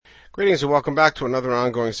Greetings and welcome back to another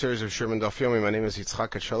ongoing series of Sherman Daf Yomi. My name is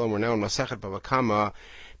Yitzchak Shalom. We're now in Masechet Bava Kama,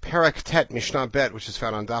 Perek Tet Mishnah Bet, which is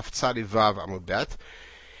found on Daf Tzadi Vav Amud Bet.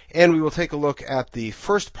 And we will take a look at the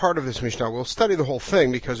first part of this Mishnah. We'll study the whole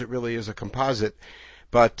thing because it really is a composite,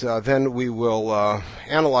 but then we will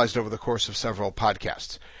analyze it over the course of several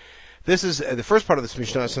podcasts. This is the first part of this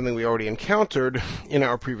Mishnah is something we already encountered in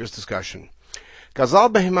our previous discussion.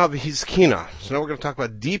 Gazal behema v'hizkina. So now we're going to talk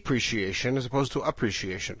about depreciation as opposed to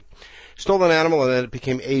appreciation. Stole an animal and then it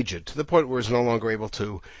became aged to the point where it's no longer able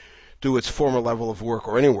to do its former level of work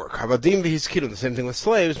or any work. Havadim v'hizkina. The same thing with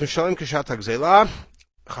slaves. Mishalim kashat hagzela.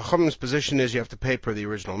 Chacham's position is you have to pay per the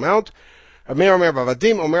original amount. As far as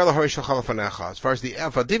the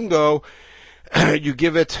avadim go, you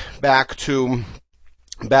give it back to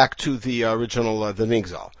the original the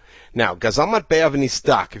nigzal. Now, gazamat be'av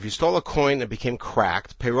nistak, if you stole a coin that became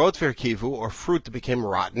cracked, perot v'herkivu, or fruit that became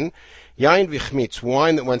rotten, yain v'chmitz,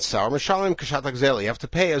 wine that went sour, mishalim kashat hagzeli, you have to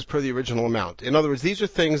pay as per the original amount. In other words, these are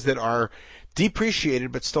things that are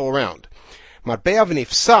depreciated but still around. Mat be'av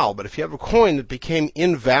nifsal, but if you have a coin that became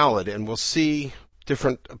invalid, and we'll see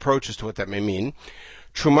different approaches to what that may mean,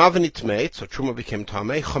 truma v'nitmeit, so truma became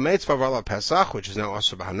tamei, chometz v'avar pesach, which is now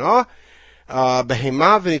asur b'hana,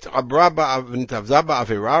 behema v'nit'abra v'nitavza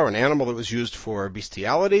ba'avera, or an animal that was used for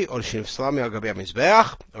bestiality, or shenifsal mi'al gabei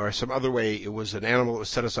hamizbeach, or some other way it was an animal that was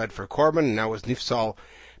set aside for a korban, and now was nifsal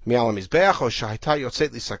mi'al hamizbeach, or shahita yotzet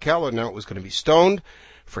lisakel, and now it was going to be stoned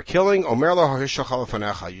for killing. Omer lo ha'hishachal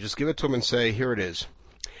lefanecha. You just give it to him and say, here it is.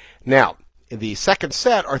 Now, the second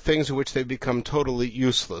set are things in which they become totally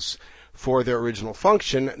useless for their original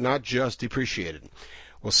function, not just depreciated.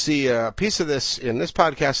 We'll see a piece of this in this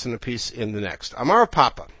podcast and a piece in the next. Amar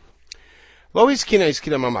Papa. Lo hiskina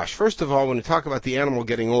hiskina mamash. First of all, when you talk about the animal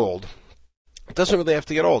getting old, it doesn't really have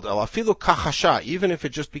to get old. El afilu kachasha, even if it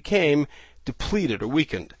just became depleted or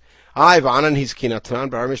weakened. Ivanan hiskina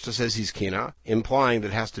tanan, but our Mishnah says hiskina, implying that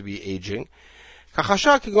it has to be aging.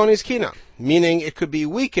 Kachasha kigon hiskina, meaning it could be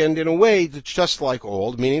weakened in a way that's just like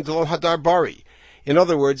old, meaning delo hadar bari. In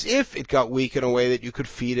other words, if it got weak in a way that you could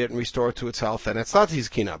feed it and restore it to its health, then it's not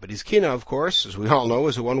hizkina. But hizkina, of course, as we all know,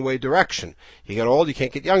 is a one-way direction. You get old, you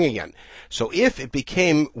can't get young again. So if it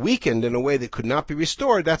became weakened in a way that could not be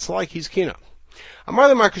restored, that's like hizkina. Amar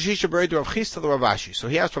le Markashisha bereid Rav Chisda Rav Ashi. So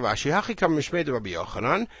he asked Rav Ashi, Hachi kam mishmei de Rabbi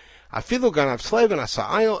Yochanan, afilu ganav slave and asa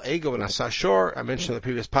ayil, ego and asa shor. I mentioned in the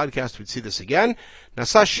previous podcast, we'd see this again.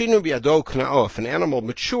 Nasa shinu biado kna'o. If an animal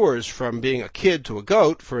matures from being a kid to a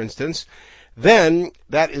goat, for instance, then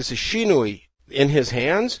that is a shinui in his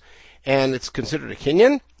hands, and it's considered a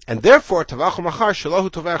kinyan, and therefore tavachu machar shalohu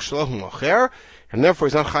tovach shalohu mocher, and therefore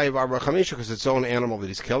he's not chayiv arba chamisha because it's his own animal that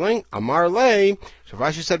he's killing. Amar lei, so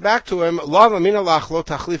Rashi said back to him, Lav amina lach lo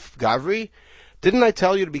tachlif gavri. Didn't I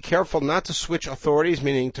tell you to be careful not to switch authorities,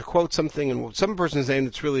 meaning to quote something in some person's name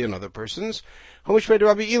that's really another person's? Which made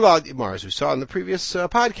Rabbi Ila Imar, as we saw in the previous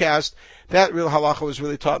podcast, that real halacha was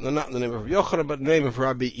really taught not in the name of Rabbi Yochanan, but in the name of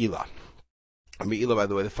Rabbi Ila. Rabbi Ila, by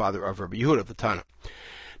the way, the father of Rabbi Yehuda of the Tana.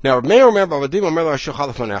 Now,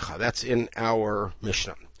 that's in our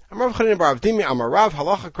Mishnah.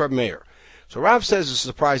 So Rav says a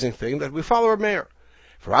surprising thing that we follow Rav Meir.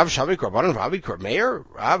 For Rav Shavik Rabbanan Rav Meir,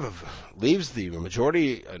 Rav leaves the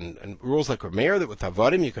majority and rules like Rav Meir that with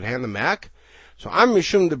Havadim you can hand them back. So I'm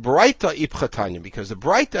Mishum the Braita Ipchatanya, because the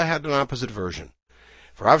Braita had an opposite version.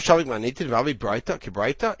 For Rav Shavik Manitin Ravi Braita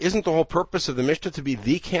Kibraita, isn't the whole purpose of the Mishnah to be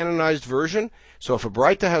the canonized version? So if a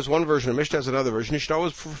Braita has one version, a Mishnah has another version, you should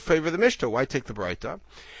always favor the Mishnah. Why take the Braita?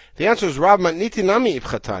 The answer is Rav Manitin Nami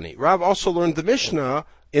Ipchatani. Rav also learned the Mishnah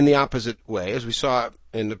in the opposite way, as we saw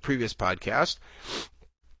in the previous podcast,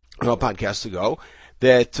 podcasts ago,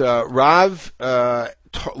 that Rav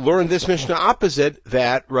learned this Mishnah opposite,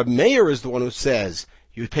 that Rav Meir is the one who says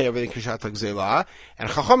you pay everything kishat hagzela, and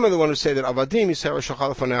Chacham are the one who say that avadim yisera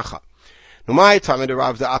shachal fanecha. So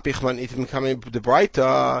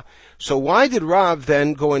why did Rav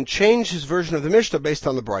then go and change his version of the Mishnah based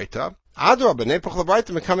on the Braita? Why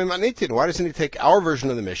doesn't he take our version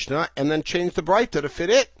of the Mishnah and then change the Braita to fit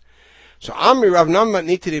it? So Amri Rav Nam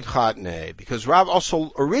Matnitin, because Rav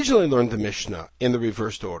also originally learned the Mishnah in the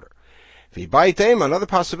reversed order. Another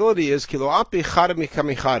possibility is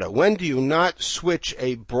when do you not switch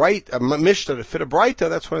a Mishnah to fit a Braita?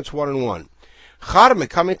 That's when it's 1 and 1. But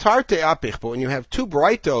when you have two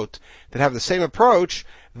Braitot that have the same approach,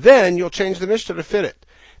 then you'll change the Mishnah to fit it.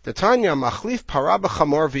 The Tanya machlif para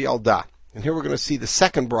b'chamor v'yalda. And here we're going to see the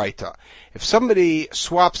second Braita. If somebody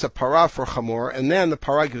swaps a para for chamor, and then the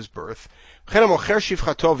para gives birth, we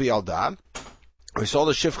sold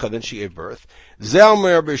a shivcha, then she gave birth.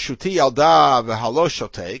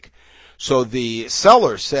 So the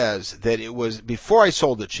seller says that it was before I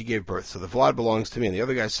sold it, she gave birth, so the vlad belongs to me, and the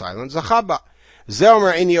other guy's silent. Zachaba.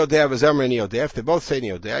 Zelmer eni yodea v'zelmer eni yodea. If they both say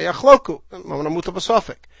eni yodea, yachloku. Mamanamuta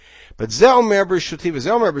b'sofik. But Zelmer b'shuti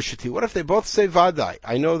v'zelmer b'shuti. What if they both say vadai?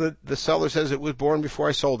 I know that the seller says it was born before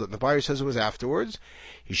I sold it, and the buyer says it was afterwards.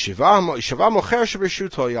 Yishiva mocher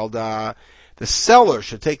sheb'shuto yalda. The seller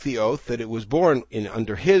should take the oath that it was born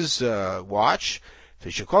under his watch.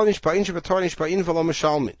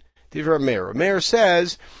 Meir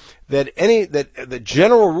says that the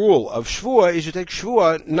general rule of shvua is you take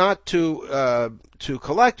shvua not to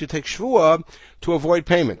collect, you take shvua to avoid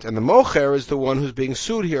payment. And the mocher is the one who's being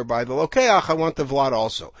sued here by the lokeach. I want the vlad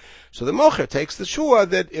also. So the mocher takes the shvua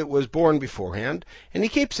that it was born beforehand, and he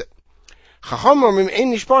keeps it.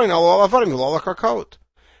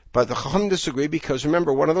 But the Chacham disagree because,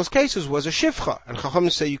 remember, one of those cases was a shivcha. And Chacham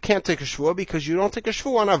say you can't take a shvua because you don't take a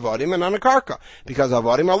shvua on avodim and on a karka. Because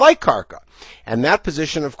avodim are like karka. And that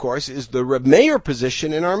position, of course, is the Reb Meir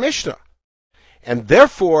position in our Mishnah. And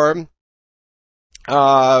therefore,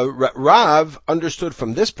 Rav understood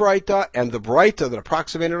from this Braita and the Braita that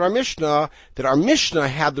approximated our Mishnah that our Mishnah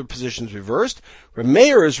had the positions reversed. Reb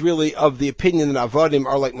Meir is really of the opinion that avodim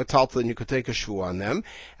are like metaltal and you could take a shvu on them,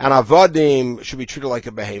 and avodim should be treated like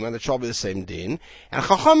a behema, that shall be the same din. And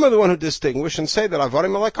Chacham are the one who distinguish and say that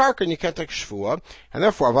avodim are like karka and you can't take a shvua, and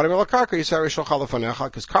therefore avodim are like karka, you say rishol chalafanecha,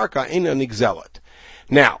 because karka ain't an nigzelet.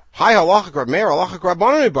 Now, hi halacha Reb Meir, halacha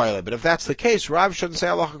Rabbanan, but if that's the case, Rav shouldn't say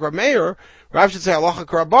halacha Reb Meir, Rav should say halacha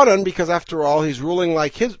Rabbanan, because after all, he's ruling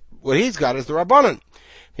like what he's got is the Rabbanan.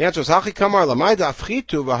 The answer is Hachi Kamar Lamaida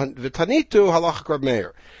Afchitu V'Tanitu halacha Reb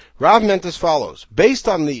Meir. Rav meant as follows: based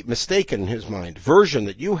on the mistaken in his mind version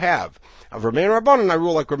that you have of Reb Meir Rabbanan, I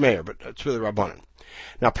rule like Reb Meir, but it's really Rabbanan.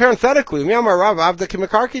 Now, parenthetically,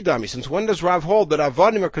 since when does Rav hold that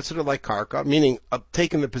avodim are considered like karka, meaning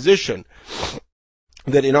taking the position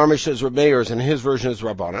that in our Mishnah is Reb Meir's and his version is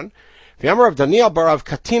Rabbanan? V'yamar Rav Daniel bar Rav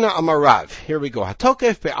Katina Amarav. Here we go.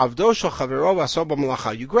 Hatokef be'avdo shel chavero v'aso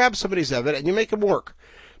b'malacha. You grab somebody's eved and you make him work.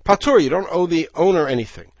 Patur, you don't owe the owner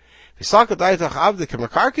anything. If you think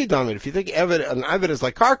an eved is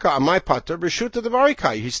like karka, on my patur, b'shuta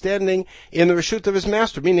devarikai. He's standing in the reshut of his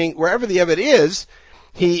master, meaning wherever the eved is,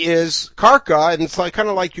 he is karka, and it's like kind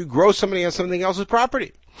of like you grow somebody on something else's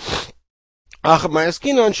property. We're talking about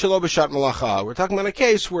a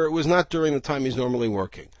case where it was not during the time he's normally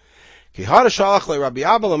working. He sent the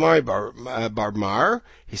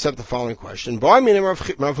following question.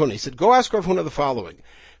 He said, go ask Rav Huna the following.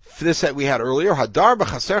 This that we had earlier.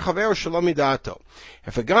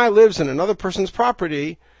 If a guy lives in another person's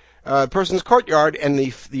property, person's courtyard, and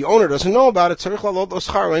the owner doesn't know about it, does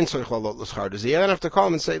he then have to call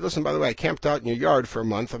him and say, listen, by the way, I camped out in your yard for a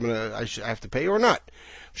month, I have to pay you or not?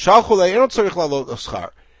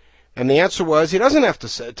 And the answer was, he doesn't have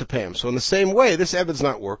to pay him. So in the same way, this eved's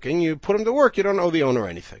not working. You put him to work, you don't owe the owner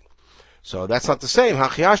anything. So that's not the same.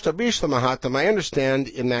 I understand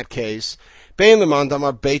in that case, if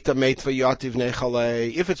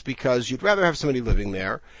it's because you'd rather have somebody living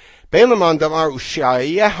there,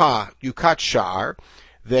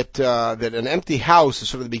 that an empty house is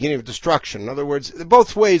sort of the beginning of destruction. In other words,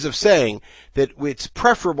 both ways of saying that it's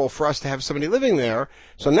preferable for us to have somebody living there.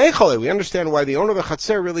 So nechale, we understand why the owner of the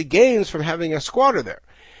chatzer really gains from having a squatter there.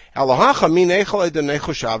 But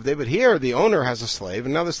here the owner has a slave,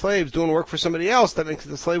 and now the slave's doing work for somebody else. That makes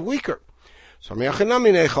the slave weaker. So now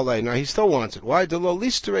he still wants it. Why? He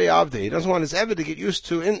doesn't want his eved to get used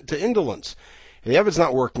to indolence. And the eved's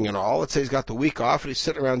not working at all. Let's say he's got the week off and he's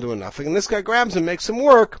sitting around doing nothing, and this guy grabs him, makes him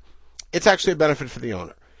work. It's actually a benefit for the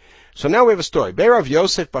owner. So now we have a story. Rav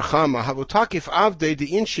Yosef Bava Kama havutakif avdei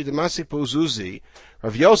di inshi demasi puzuzi.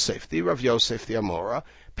 Rav Yosef the Amora.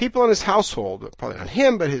 People in his household, probably not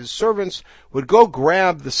him, but his servants, would go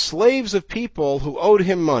grab the slaves of people who owed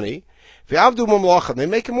him money. V'avdu mamlocha. They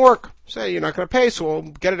make him work. Say, you're not going to pay, so we'll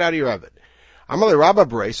get it out of your eved. Amalei Rabba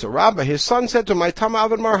Brei. So Rabba, his son said to him, "My tama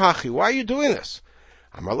avad marhachi. Why are you doing this?"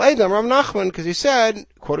 Amalei Dam Rav Nachman, because he said,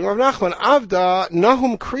 quoting Rav Nachman, "Avda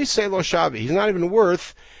nahum krise lo shavi." He's not even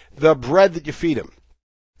worth the bread that you feed him.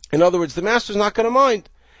 In other words, the master's not going to mind.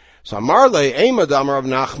 So Amarle Eimadam Rav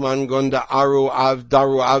Nachman Gonda Aru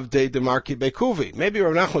Avdaru Avde Demarki Bekuvi. Maybe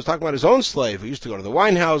Rav Nachman was talking about his own slave who used to go to the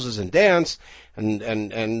wine houses and dance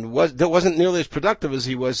and wasn't nearly as productive as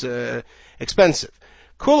he was expensive.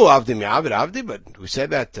 Kulu Avdi Mi'avid Avdi, but we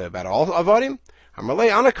said that about all Avadim.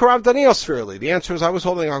 Amarle Anakarav Daniel spherically. The answer is I was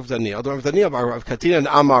holding Rav Daniel, Rav Katina and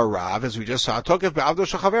Amar Rav, as we just saw. Tokef Be'avdo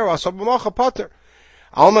Shachaver Asobamocha Potter.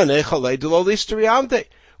 Alma Nechale Dulo Listeri Avde.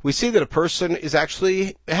 we see that a person is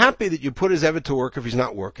actually happy that you put his evet to work if he's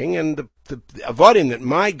not working, and the avodim that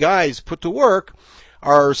my guys put to work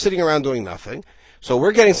are sitting around doing nothing. So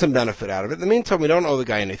we're getting some benefit out of it. In the meantime, we don't owe the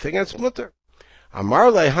guy anything, and it's mutter.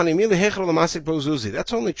 That's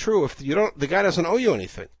only true if the guy doesn't owe you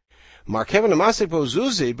anything.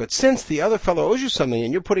 But since the other fellow owes you something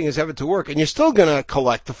and you're putting his evet to work and you're still going to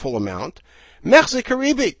collect the full amount, mechzik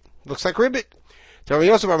haribit. Looks like ribit. Even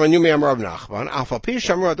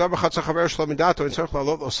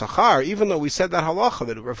though we said that halacha,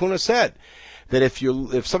 that Rav Huna said that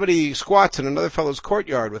if somebody squats in another fellow's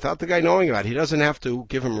courtyard without the guy knowing about it, he doesn't have to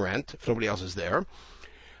give him rent if nobody else is there.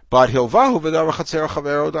 But if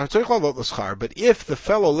the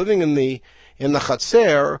fellow living in the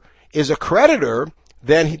chatzer is a creditor,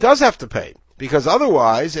 then he does have to pay, because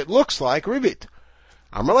otherwise it looks like ribit.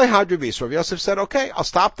 Amrlei hadribi. So Rav Yosef said, okay, I'll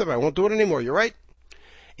stop them. I won't do it anymore. You're right.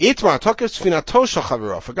 Itmar tokes finato shel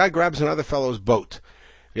chaverof. A guy grabs another fellow's boat,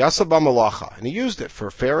 v'yasa b'malacha, and he used it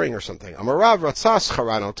for ferrying or something. Amarav ratzah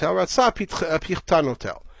scharan hotel, ratzah pichtan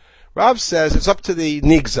hotel. Rav says it's up to the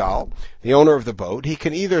nigzal, the owner of the boat. He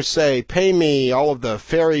can either say, pay me all of the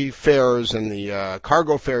ferry fares and the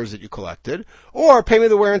cargo fares that you collected, or pay me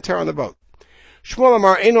the wear and tear on the boat. Shmuel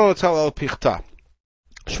amar eino hotel el pichta.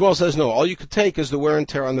 Shmuel says, no, all you could take is the wear and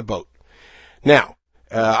tear on the boat. Now,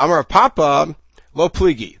 Amar Papa, lo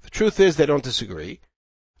pligi. The truth is they don't disagree.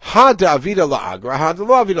 Ha da'avida la'agra, ha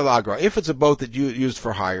da'lo avida la'agra. If it's a boat that you used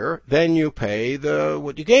for hire, then you pay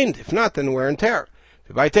what you gained. If not, then wear and tear.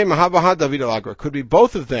 Could be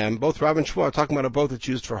both of them, both Rav and Shmuel are talking about a boat that's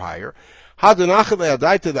used for hire. In other words,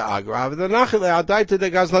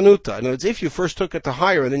 if you first took it to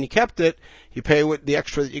hire and then you kept it, you pay with the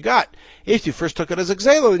extra that you got. If you first took it as a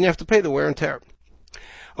gzela, then you have to pay the wear and tear.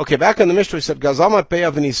 Okay, back in the Mishnah we said, Gazalmat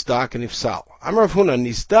be'av nistak and ifsal. Amar Rav Huna,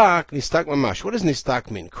 nistak mamash. What does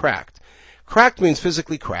nistak mean? Cracked. Cracked means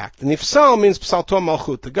physically cracked, and ifsal means psalto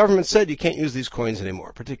malchut. The government said you can't use these coins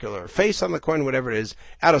anymore, particular face on the coin, whatever it is,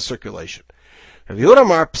 out of circulation. Rav Yehuda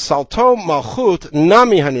Amar, psalto malchut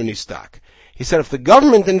nami hanu nistak. He said if the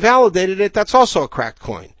government invalidated it, that's also a cracked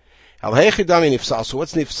coin. Al heichidami nifsal. So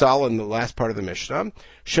what's nifsal in the last part of the Mishnah?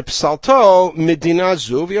 Shepsalto medina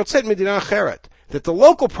zu v'yotzet medina acheret. That the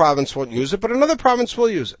local province won't use it, but another province will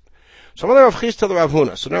use it. So another Rav Chis to the Rav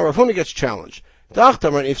Huna. So now Rav Huna gets challenged. You say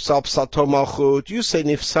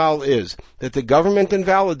nifsal is that the government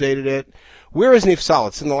invalidated it. Where is nifsal?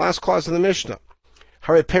 It's in the last clause of the Mishnah.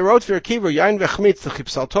 The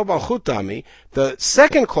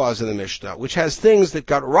second clause of the Mishnah, which has things that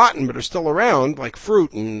got rotten but are still around, like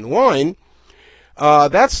fruit and wine,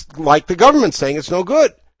 that's like the government saying it's no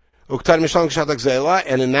good.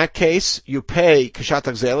 And in that case, you pay kashat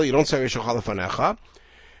agzela, you don't say reshach halafanecha.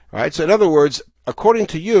 Right? So in other words, according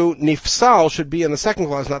to you, nifsal should be in the second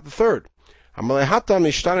clause, not the third. In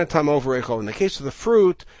the case of the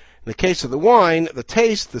fruit, in the case of the wine, the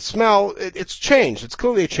taste, the smell, it's changed. It's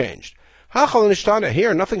clearly changed.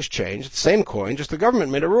 Here, nothing's changed. It's the same coin, just the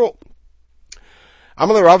government made a rule. Now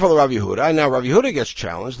Rav Yehuda gets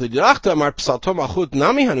challenged.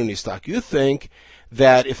 You think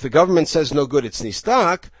that if the government says no good, it's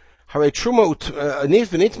nistak. After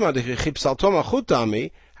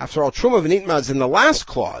all, Truma v'nitma is in the last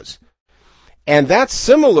clause, and that's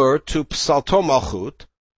similar to Psalto Malchut.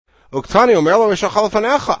 Uktani omer lo reshach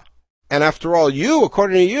halafanecha. And after all,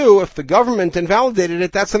 according to you, if the government invalidated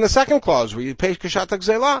it, that's in the second clause where you pay kashat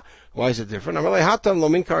agzela. Why is it different? Amalei hatan lo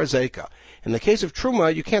minkar zeka. In the case of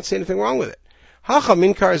Truma, you can't say anything wrong with it. Hacha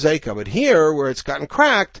minkar zeka. But here, where it's gotten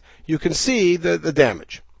cracked, you can see the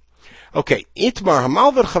damage. Okay, itmar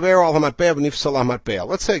hamalvad chaver al hamatbeah v'nifsal hamatbeah.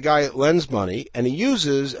 Let's say a guy lends money and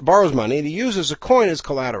borrows money and he uses a coin as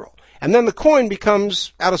collateral, and then the coin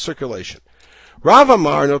becomes out of circulation. Rav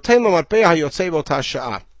Amar noten lo matbeah hayotzei b'ota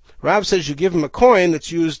sha'ah. Rav says you give him a coin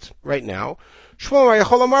that's used right now. Shmuel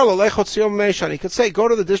yachol amar lo lechotzio meishan. He could say go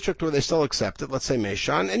to the district where they still accept it, let's say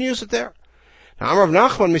Meishan, and use it there. Now Amar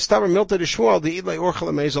Rav Nachman mistaber milta de Shmuel de'idlei orcha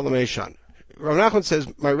lemezel lemeishan. Rav Nachman says,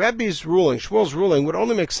 my Rebbe's ruling, Shmuel's ruling, would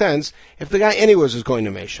only make sense if the guy anyways is going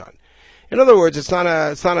to Meishan. In other words, it's not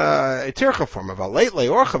a tircha form of a late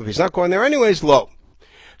orcha. If he's not going there anyways, low.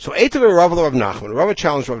 So Eitav Rav Nachman. Rav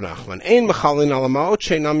challenged Rav Nachman. Ein mechalin alamaot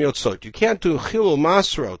sheinam yotzot. You can't do chilul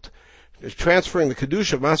masrot, transferring the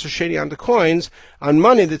kedusha of maser sheni onto coins on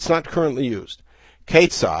money that's not currently used.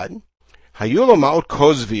 Keitzad. Hayulo ma'ot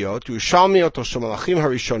kozviot, yushalmiot o shemalachim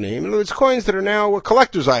harishonim. In other words, coins that are now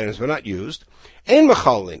collector's items but not used. Ein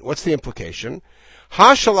mechalin. What's the implication?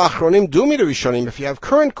 Ha-shalachronim dumi to rishonim. If you have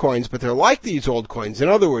current coins, but they're like these old coins, in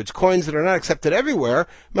other words, coins that are not accepted everywhere,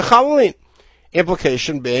 mechalin.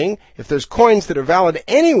 Implication being, if there's coins that are valid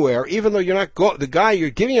anywhere, even though you're not the guy you're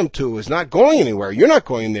giving them to is not going anywhere, you're not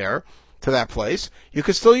going there to that place, you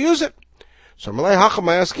could still use it. So we're talking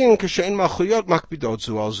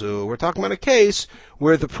about a case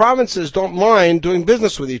where the provinces don't mind doing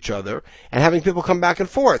business with each other and having people come back and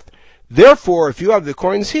forth. Therefore, if you have the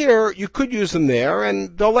coins here, you could use them there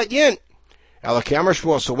and they'll let you in.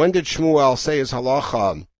 So when did Shmuel say his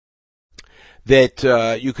halacha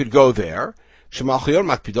that you could go there? If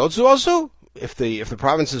the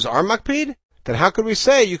provinces are makpid, then how could we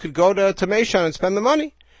say you could go to Meishan and spend the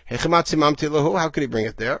money? How could he bring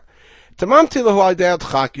it there?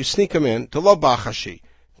 You sneak them in, that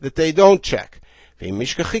they don't check.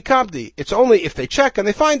 It's only if they check and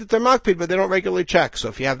they find that they're makpid, but they don't regularly check. So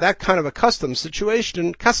if you have that kind of a customs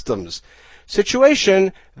situation, then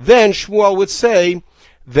Shmuel would say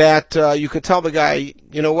that you could tell the guy,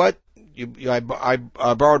 you know what, I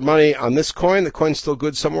borrowed money on this coin, the coin's still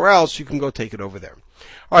good somewhere else, you can go take it over there.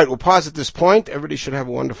 All right, we'll pause at this point. Everybody should have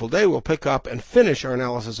a wonderful day. We'll pick up and finish our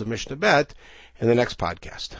analysis of Mishnah Bet in the next podcast.